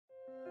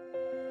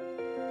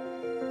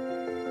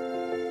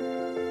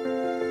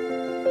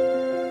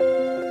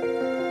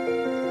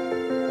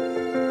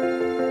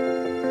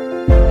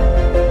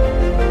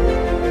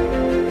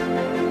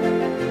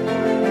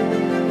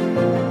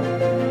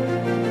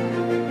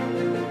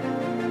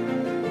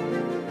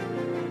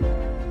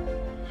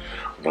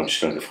Und als ich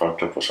dann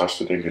gefragt habe, was hast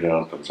du denn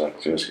gelernt, dann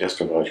sagte sie, das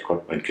erste war, ich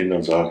konnte meinen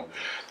Kindern sagen,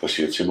 dass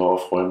sie ihr Zimmer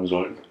aufräumen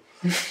sollen.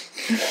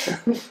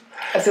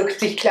 Also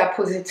sich klar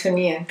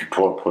positionieren.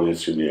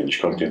 Positionieren. Ich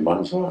konnte dem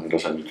Mann sagen,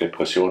 dass er eine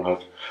Depression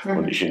hat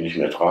und ich ihn nicht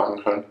mehr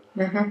tragen kann.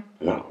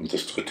 Ja, und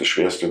das dritte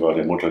Schwerste war,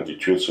 der Mutter die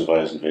Tür zu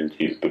weisen, wenn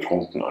die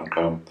betrunken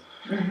ankam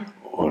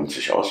und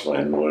sich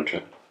ausweinen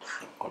wollte.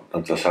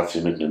 Und das hat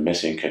sie mit einem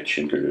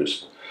Messingkettchen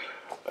gelöst,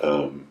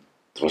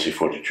 was sie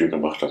vor die Tür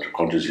gemacht hat. Da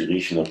konnte sie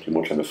riechen, ob die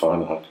Mutter eine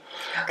Fahne hat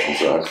und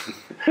sagen,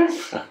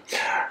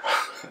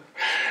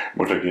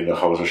 Mutter, geh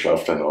nach Hause,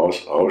 schlaf deinen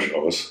Rausch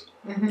aus.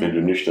 Wenn du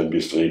nüchtern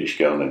bist, rede ich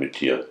gerne mit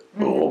dir.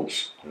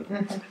 Rums.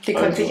 Die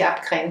konnte sich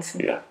abgrenzen.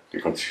 Ja, die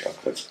konnte sich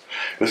abgrenzen.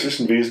 Das ist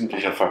ein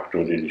wesentlicher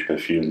Faktor, den ich bei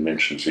vielen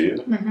Menschen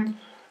sehe.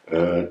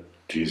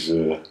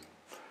 Diese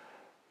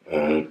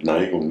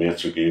Neigung, mehr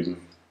zu geben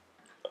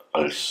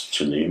als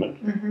zu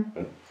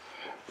nehmen.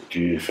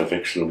 Die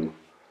Verwechslung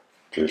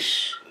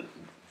des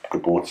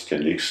Gebots der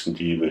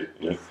Nächstenliebe.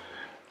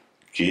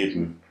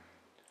 Geben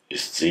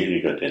ist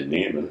seliger denn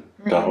nehmen.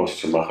 Daraus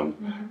zu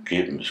machen,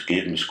 geben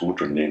ist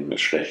gut und nehmen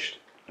ist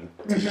schlecht.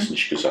 Das ist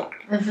nicht gesagt.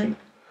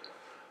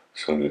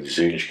 Sondern die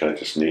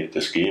Seligkeit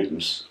des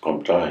Gebens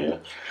kommt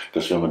daher,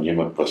 dass wenn man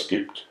jemandem was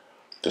gibt,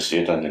 dass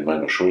er dann in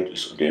meiner Schuld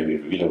ist und der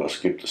mir wieder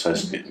was gibt. Das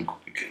heißt, einen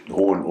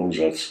hohen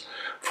Umsatz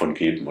von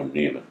Geben und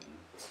Nehmen.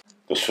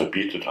 Das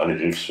verbietet alle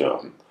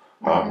Hilfsverben.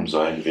 Haben,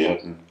 sein,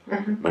 werden,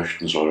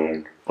 möchten,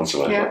 sollen und so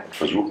weiter. Und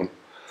versuchen.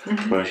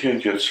 Weil hier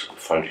und jetzt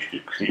falte ich die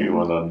Knie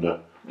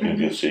übereinander. Hier und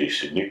jetzt sehe ich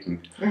sie nicken,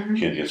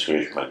 hier und jetzt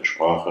höre ich meine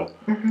Sprache,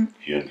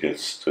 hier und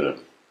jetzt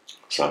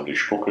sammle ich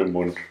Spucke im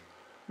Mund,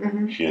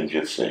 hier und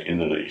jetzt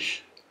erinnere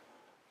ich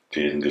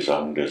den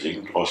Gesang der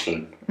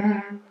Singdrosseln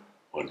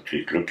und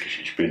wie glücklich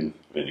ich bin,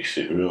 wenn ich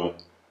sie höre.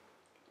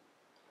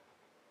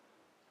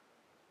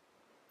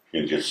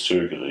 Hier und jetzt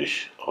zögere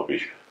ich, ob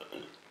ich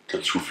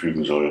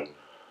dazufügen soll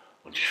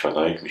und ich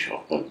verneige mich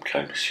auch mal ein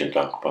klein bisschen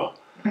dankbar,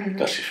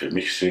 dass sie für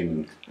mich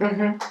singen.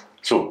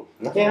 So,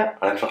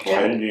 einfach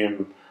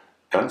teilnehmen.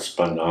 Ganz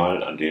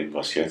banal an dem,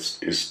 was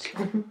jetzt ist,